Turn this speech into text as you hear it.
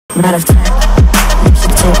Matter of fact, you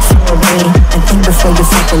should take 4 and think before you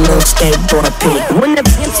fuck a little skateboard pig. When the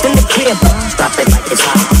pimp's in the crib, drop it like it's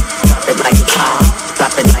hot. Drop it like it's hot.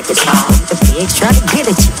 Drop it like it's hot. The pigs try to get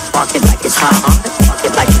at you. Park it like it's hot. Park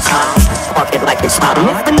it like it's hot. Park it like it's hot.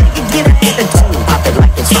 And if a nigga get a attitude, pop it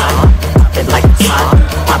like it's hot. Pop it like it's hot.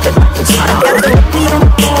 Pop it like it's hot. I got the money on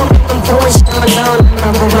the phone. I'm pouring Sean down.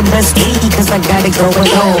 I'm on my best weed cause I got it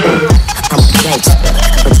going on. I'm a gangster,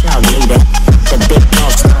 but y'all need it. The big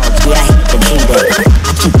dog strong, yeah, I hate to do that.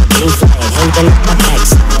 I keep the blue flag hanging on my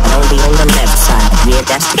backside, but only on the left side, yeah,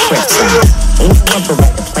 that's the crib side. Ain't no other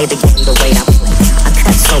way to play the game the way I play. I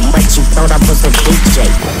cut so much you thought I was a DJ.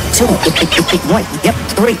 2, 1, yep,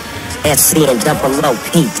 3. SC and double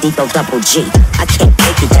O-P, D-O double G. I can't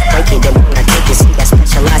take it, just break it, and when I take it, see, I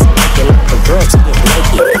specialize in making all the girls get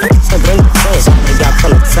naked. So bring your friends, all of y'all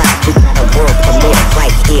come inside. We got a world premiere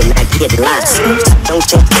right here, now get lost. Don't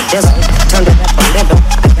change the diesel, turn it up a little.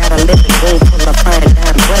 I got a living room full of fine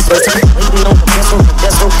dime bristles. Waiting on the bizzle,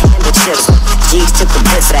 and the chisel. G's to the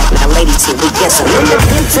bizac, now ladies here we guessing. When the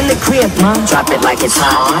pimp's in the crib, mom, drop it like it's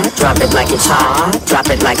hot. Drop it like it's hot. Drop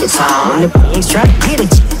it like it's hot. When the pigs try to get at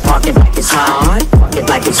you, park it like it's hot. Park it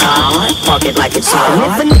like it's hot. Park it like it's hot. And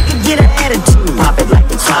if a nigga get an attitude, pop it like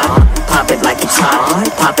it's hot. Pop it like it's hot.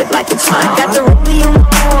 Pop it like it's hot. I got the rollie on the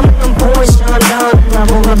arm and I'm pouring Sean down. And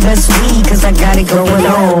I'm on my best weed cause I got it going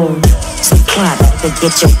on. So try to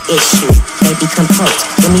get your issue. Baby, come close.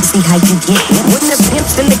 Let me see how you get it. When the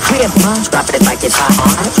pimp's in the crib, mom, drop it like it's hot.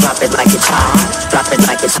 Drop it like it's hot. Drop it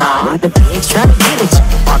like it's hot. The pigs try to get at you.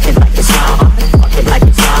 Park it like it's hot. Park it like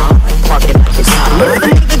it's hot. Park it like it's hot. If a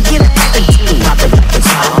nigga get an attitude, pop it like it's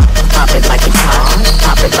hot. Pop it like it's hot.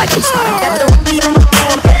 Pop it like it's hot. I got the rollie on the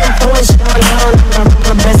arm and I'm pouring Sean down. And I'm on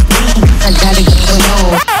my best weed cause I got it going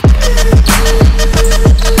on.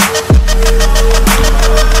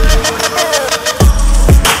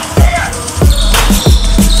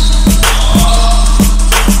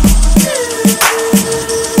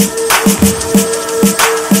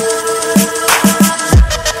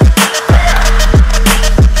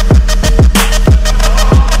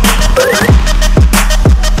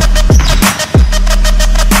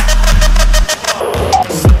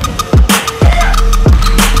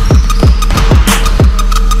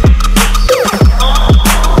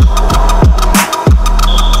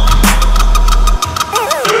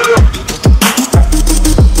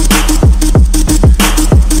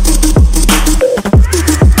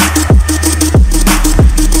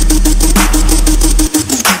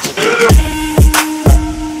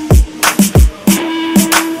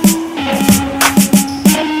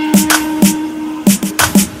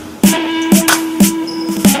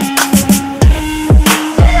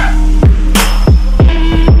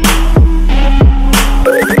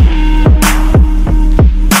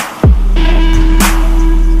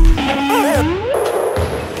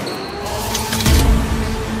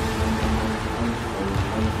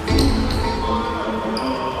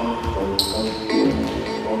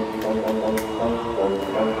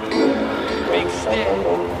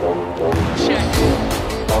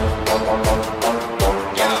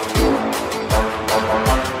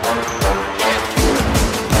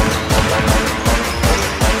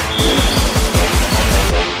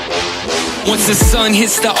 Once the sun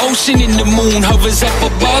hits the ocean and the moon hovers up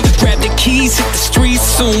above, grab the keys, hit the streets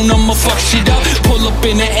soon, I'ma fuck shit up. Pull up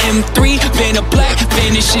in a M3, van of black,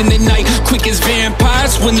 vanish in the night, quick as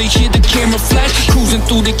vampires when they hear the camera flash. Cruising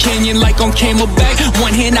through the canyon like on Camelback,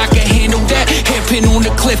 one hand I can handle that, hairpin on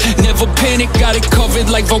the cliff, never panic, got it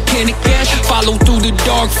covered like volcanic ash. Follow through the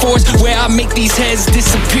dark forest where I make these heads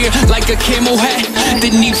disappear like a camel hat.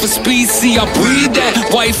 The need for speed, see I breathe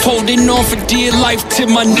that. Wife holding on for dear life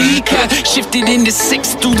to my kneecap. Shifted into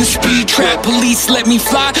 6 through the speed trap. Police let me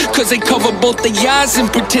fly, cause they cover both the eyes and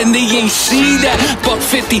pretend they ain't see that.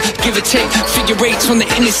 $150, give or take, figure eights on the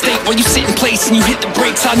interstate. While you sit in place and you hit the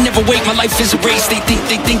brakes, I never wait, my life is a race. They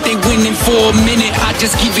think they winning for a minute, I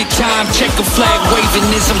just give it time. Check a flag waving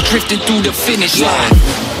as I'm drifting through the finish line.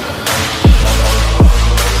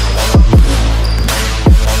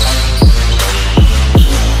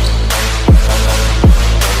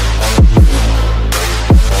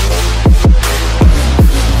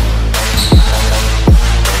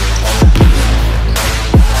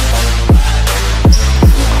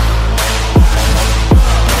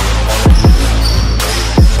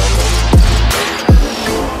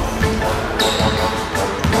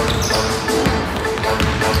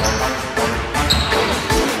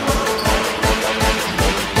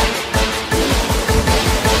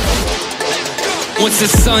 Once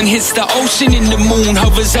the sun hits the ocean and the moon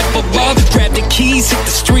hovers up above, grab the keys, hit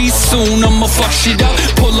the streets soon, I'ma fuck shit up.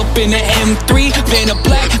 Pull up in a M3, van of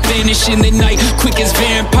black, vanish in the night, quick as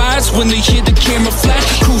vampires when they hear the camera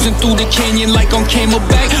flash. Cruising through the canyon like on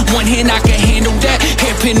Camelback, one hand I can handle that,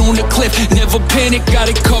 hairpin on the cliff, never panic, got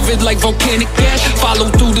it covered like volcanic ash. Follow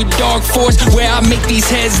through the dark forest where I make these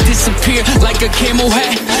heads disappear like a camel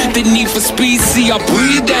hat. The need for speed, see I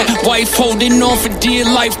breathe that. Wife holding on for dear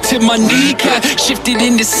life till my kneecap. Shifted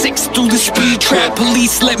into 6 through the speed trap.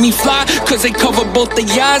 Police let me fly cause they cover both the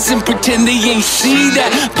eyes and pretend they ain't see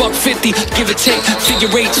that. $150, give or take,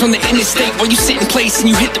 figure eights on the interstate while you sit in place and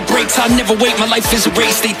you hit the brakes. I never wait, my life is a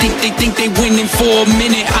race. They think they winning for a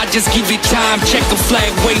minute. I just give it time, check the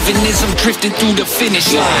flag waving as I'm drifting through the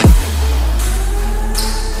finish line.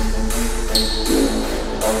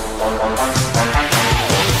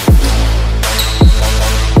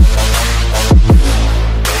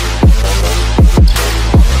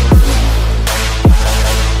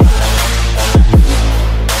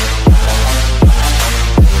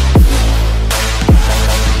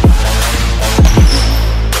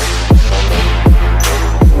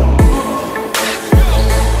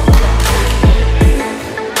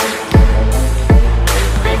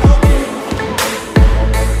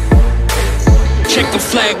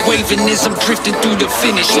 Flag waving as I'm drifting through the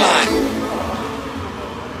finish line.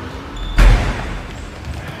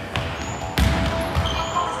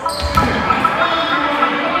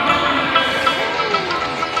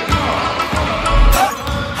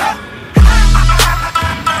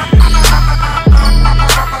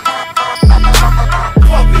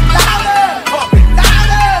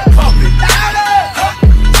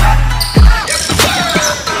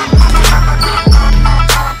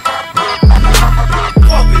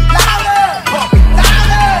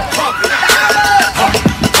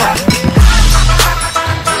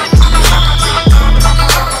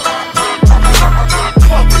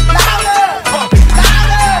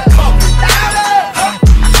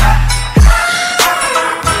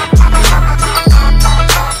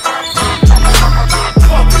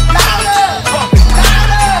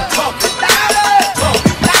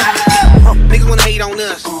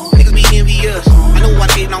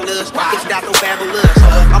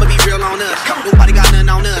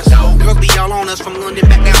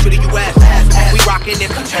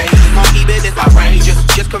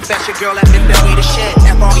 Girl, I think that we the shit.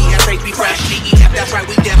 F-R-E-S-H, we fresh. D-E-F, that's right,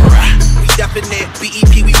 we different. We definite.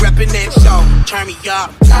 B-E-P, we reppin' it. So, turn me up,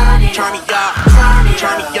 turn me up,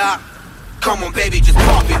 turn me up. Come on, baby, just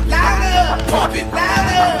pump it. Pump it, pump it,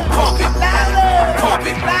 pump it, pump it, pump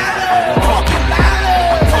it, pump it.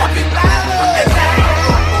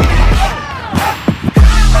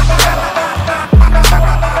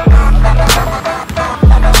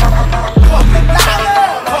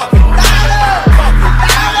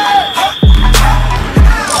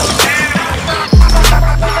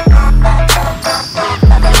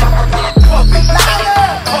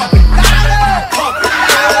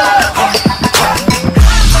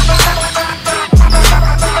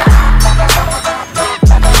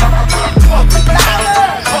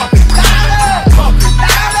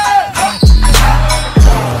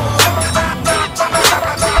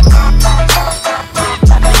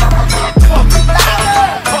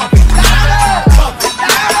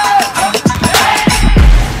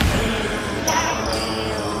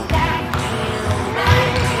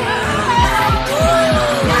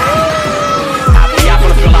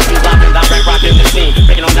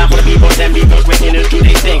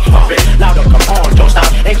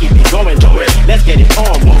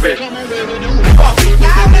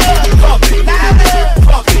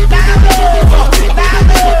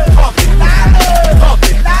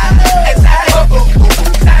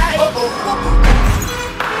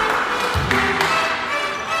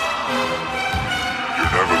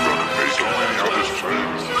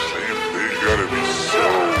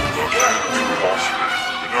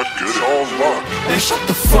 Shut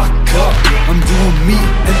the fuck up, I'm doing me,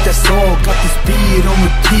 and that's all. Got this beat on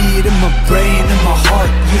repeat in my brain and my heart.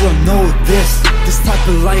 You don't know this type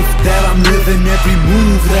of life that I'm living. Every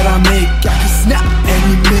move that I make, I can snap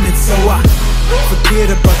any minute. So I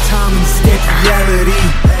forget about time and escape reality.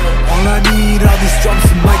 All I need are these drums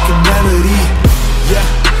and mic and melody. Yeah,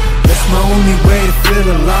 that's my only way to feel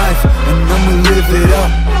alive, and I'ma live it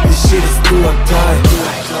up. This shit is do or die.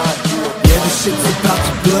 Yeah, this shit's about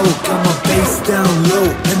to blow. Got my bass down low,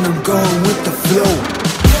 and I'm going with the flow.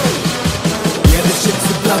 Yeah, this shit's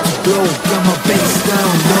about to blow. Got my bass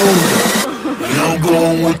down low, and I'm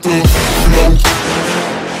going with the flow.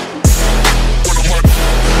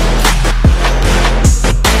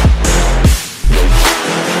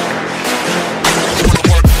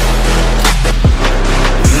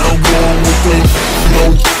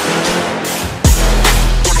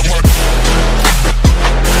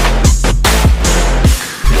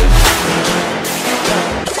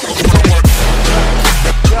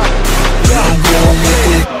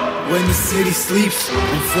 sleeps,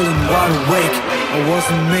 I'm feeling wide awake. I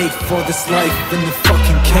wasn't made for this life in the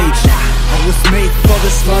fucking cage. I was made for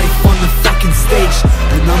this life on the fucking stage,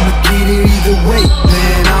 and I'ma get it either way,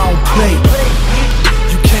 man, I don't play.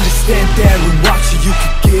 You can't just stand there and watch it, you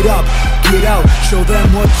can get up, get out, show them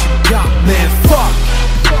what you got, man, fuck.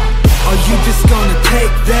 Are you just gonna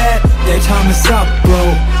take that? Their time is up,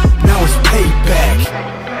 bro, now it's payback.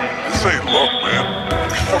 This ain't luck, man.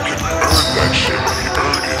 You fucking earned that shit.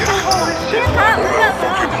 You earned it. All that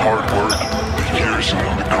fucking hard work, the years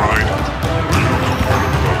on the grind. You don't come part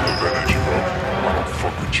of without love energy, bro. I don't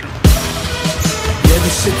fuck with you. Yeah,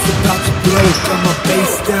 this shit's about to blow. Got my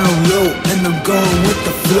bass down low.